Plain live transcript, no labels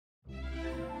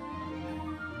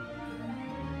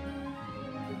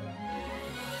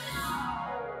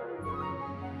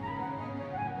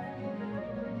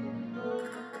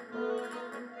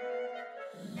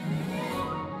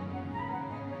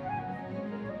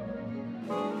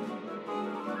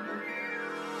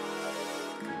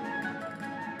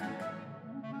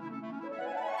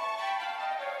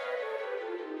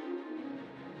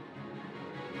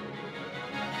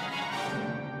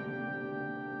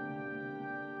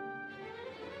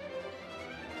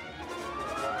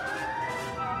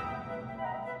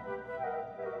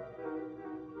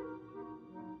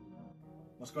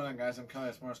What's going on, guys? I'm Kelly.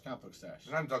 It's Morse Comic Stash.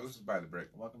 And I'm Douglas with By the Brick.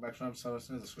 Welcome back to episode of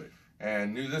New this week.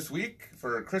 And new this week,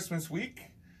 for Christmas week,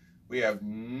 we have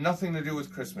nothing to do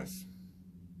with Christmas.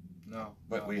 No.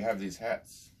 But we have these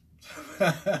hats.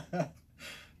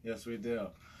 Yes, we do.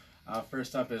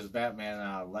 First up is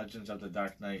Batman Legends of the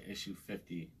Dark Knight issue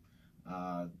 50.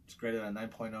 It's graded at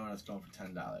 9.0 and it's going for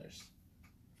 $10.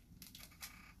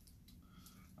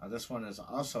 This one is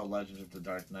also Legends of the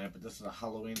Dark Knight, but this is a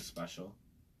Halloween special.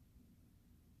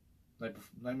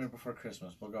 Nightmare Before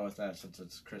Christmas. We'll go with that since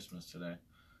it's Christmas today.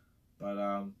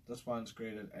 But this one's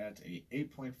graded at a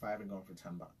 8.5 and going for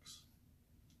 $10.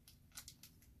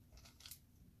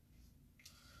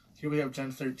 Here we have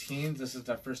Gen 13. This is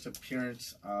the first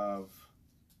appearance of...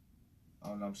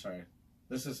 Oh, no, I'm sorry.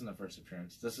 This isn't the first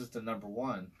appearance. This is the number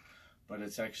 1, but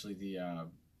it's actually the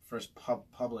first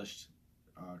published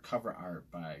cover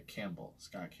art by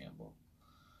Scott Campbell.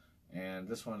 And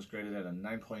this one's graded at a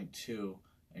 9.2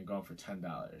 and going for $10.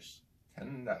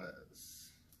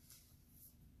 $10.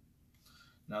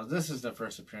 Now this is the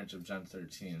first appearance of Gen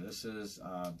 13. This is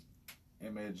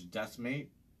Image Deathmate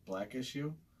Black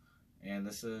issue, and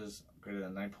this is graded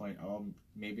at 9.0,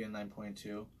 maybe a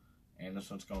 9.2, and this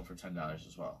one's going for $10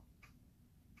 as well.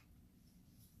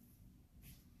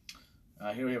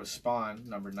 Here we have Spawn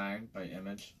number 9 by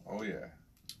Image. Oh yeah.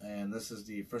 And this is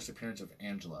the first appearance of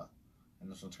Angela,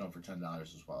 and this one's going for $10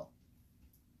 as well.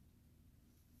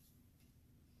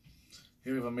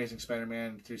 Here we have Amazing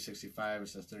Spider-Man 365.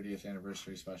 It's the 30th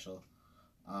anniversary special.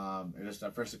 It is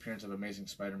the first appearance of Amazing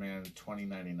Spider-Man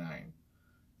 2099.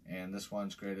 And this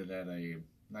one's graded at a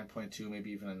 9.2,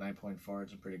 maybe even a 9.4.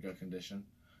 It's in pretty good condition.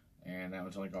 And that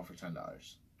one's only going for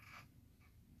 $10.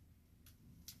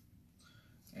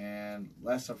 And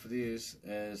last up for these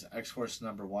is X-Force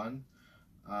number 1.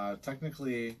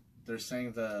 Technically, they're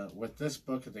saying with this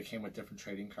book that they came with different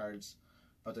trading cards.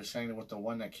 But they're saying that with the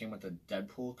one that came with the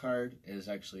Deadpool card is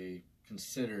actually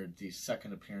considered the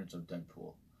second appearance of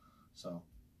Deadpool. So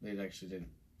they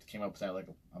came up with that like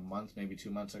a month, maybe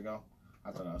 2 months ago. I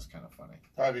thought that was kind of funny.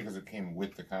 Probably because it came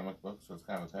with the comic book, so it's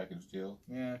kind of a package deal.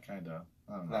 Yeah, kind of.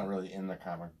 I don't know. Not really in the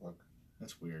comic book.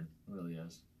 It's weird. It really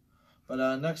is.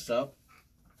 But next up,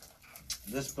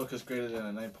 this book is graded at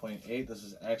a 9.8. This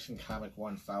is Action Comic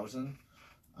 1000.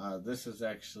 This is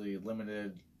actually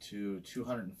limited to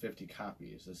 250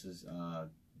 copies. This is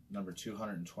number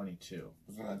 222.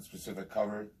 Wasn't that specific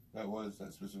cover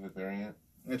that specific variant?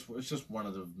 It's just one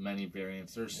of the many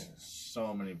variants. There's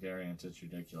so many variants, it's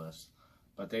ridiculous.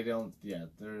 But they don't,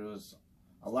 there was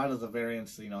a lot of the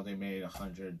variants, they made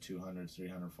 100, 200,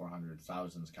 300, 400,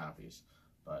 thousands copies.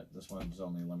 But this one's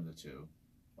only limited to,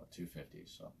 250.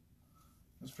 So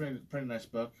it's pretty nice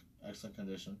book, excellent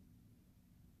condition.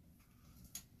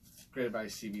 Graded by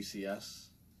CBCS.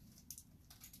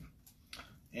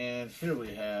 And here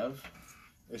we have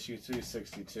issue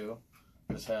 362.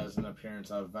 This has an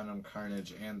appearance of Venom,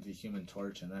 Carnage, and the Human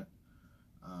Torch in it.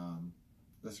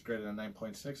 This is graded at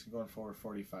 9.6 and going for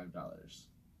 $45.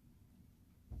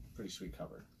 Pretty sweet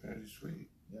cover. Very sweet.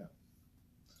 Yeah.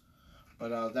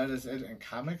 But that is it in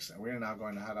comics, and we're now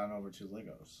going to head on over to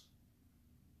Legos.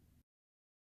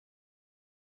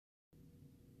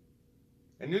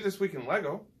 And new this week in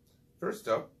Lego. First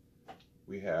up,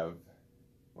 we have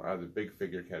out of the big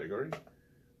figure category.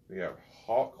 We have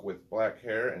Hulk with black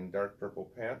hair and dark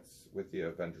purple pants with the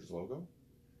Avengers logo.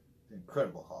 The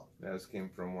Incredible Hulk. This came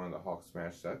from one of the Hulk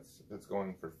Smash sets. That's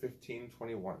going for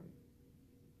 $15.21.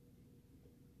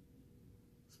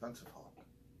 Expensive Hulk.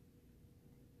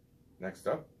 Next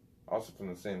up, also from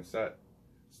the same set,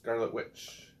 Scarlet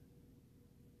Witch,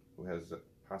 who has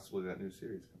possibly that new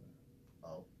series coming out.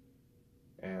 Oh.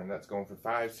 And that's going for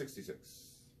 $5.66.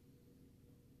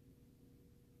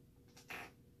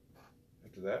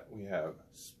 After that, we have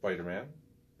Spider-Man.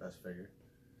 Best figure.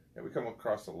 Yeah, we come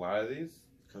across a lot of these.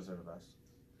 Because they're the best.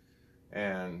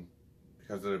 And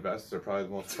because they're the best, they're probably the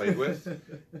most played with.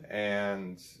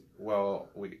 And, well,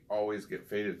 we always get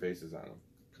faded faces on them.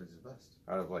 Because he's the best.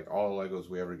 Out of, like, all the Legos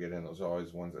we ever get in, those are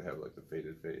always ones that have, like, the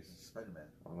faded face. Spider-Man.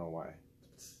 I don't know why.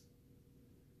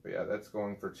 But, yeah, that's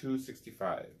going for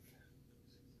 $2.65.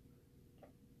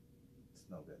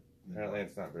 No good. Apparently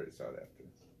it's not very sought after.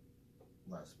 A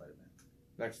lot of Spider-Man.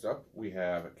 Next up, we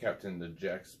have Captain the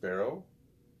Jack Sparrow.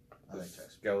 I like The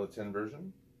Jack Sparrow. skeleton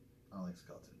version. I don't like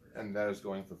skeleton version. And that is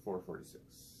going for $4.46.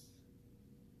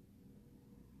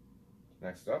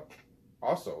 Next up,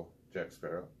 also Jack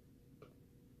Sparrow.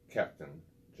 Captain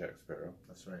Jack Sparrow.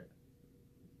 That's right.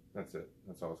 That's it.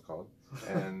 That's all it's called.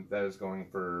 And that is going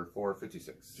for $4.56.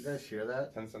 Did you guys hear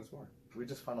that? 10 cents more. We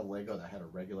just found a Lego that had a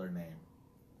regular name.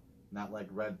 Not like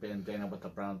red bandana with the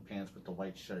brown pants with the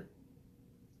white shirt.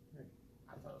 Right.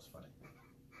 I thought it was funny.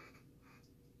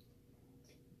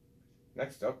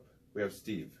 Next up, we have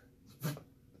Steve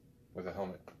with a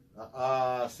helmet.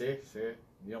 See,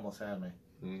 you almost had me.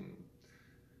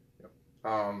 Yep.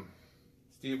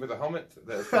 Steve with a helmet.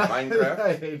 That's from Minecraft.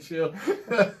 I hate you.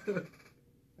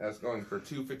 That's going for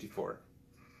 $254.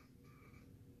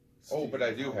 Oh, but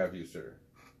I do have you, sir.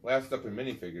 Last up in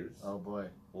minifigures. Oh boy.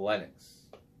 Lennox.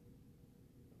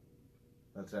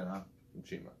 That's it, huh? From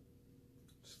Chima.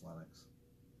 Just Lennox.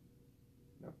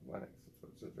 No, Lennox. That's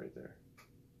what it says right there.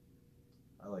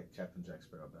 I like Captain Jack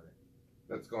Sparrow better.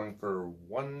 That's going for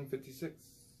 $156.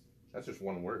 That's just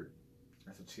one word.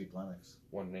 That's a cheap Lennox.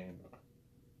 One name.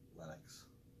 Lennox.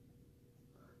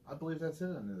 I believe that's it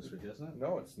in this week, isn't it?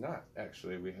 No, it's not.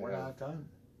 Actually, We're not done.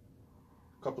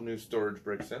 a couple new storage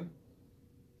bricks in.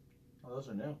 Oh, those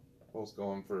are new. Both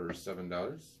going for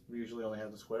 $7. We usually only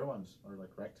have the square ones, or like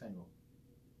rectangle.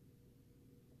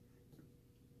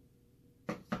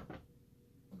 Would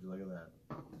you look at that?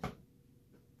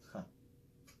 Huh.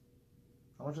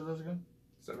 How much are those again?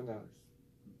 $7. $7, not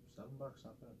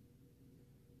bad.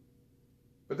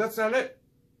 But that's not it.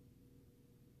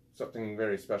 Something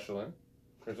very special in.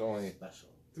 There's only Special.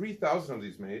 3,000 of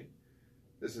these made.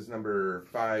 This is number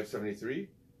 573.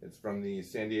 It's from the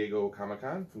San Diego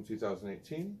Comic-Con from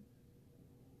 2018.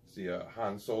 It's the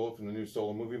Han Solo from the new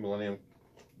Solo movie, Millennium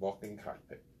Falcon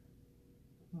Cockpit.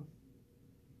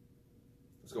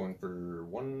 It's going for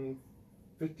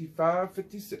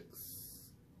 $155.56.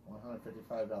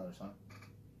 $155, huh?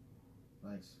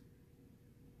 Nice.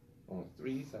 Only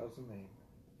 3,000 made.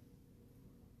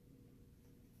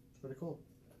 It's pretty cool.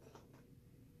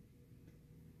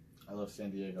 I love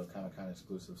San Diego Comic-Con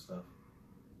exclusive stuff.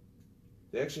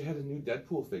 They actually had a new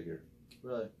Deadpool figure.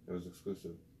 Really? It was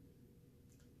exclusive.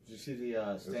 Did you see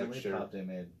the Stan like Lee shared. pop they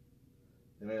made?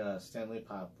 They made a Stan Lee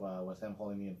pop with him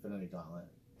holding the Infinity Gauntlet.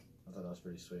 I thought that was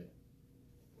pretty sweet.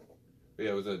 But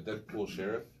yeah, it was a Deadpool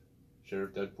Sheriff.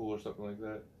 Sheriff Deadpool or something like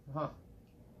that. Huh.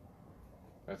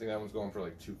 I think that one's going for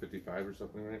like $255 or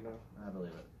something right now. I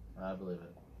believe it. I believe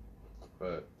it.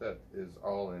 But that is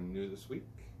all in new this week.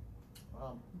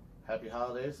 Well, happy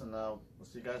holidays, and we'll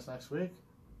see you guys next week.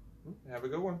 Have a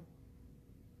good one.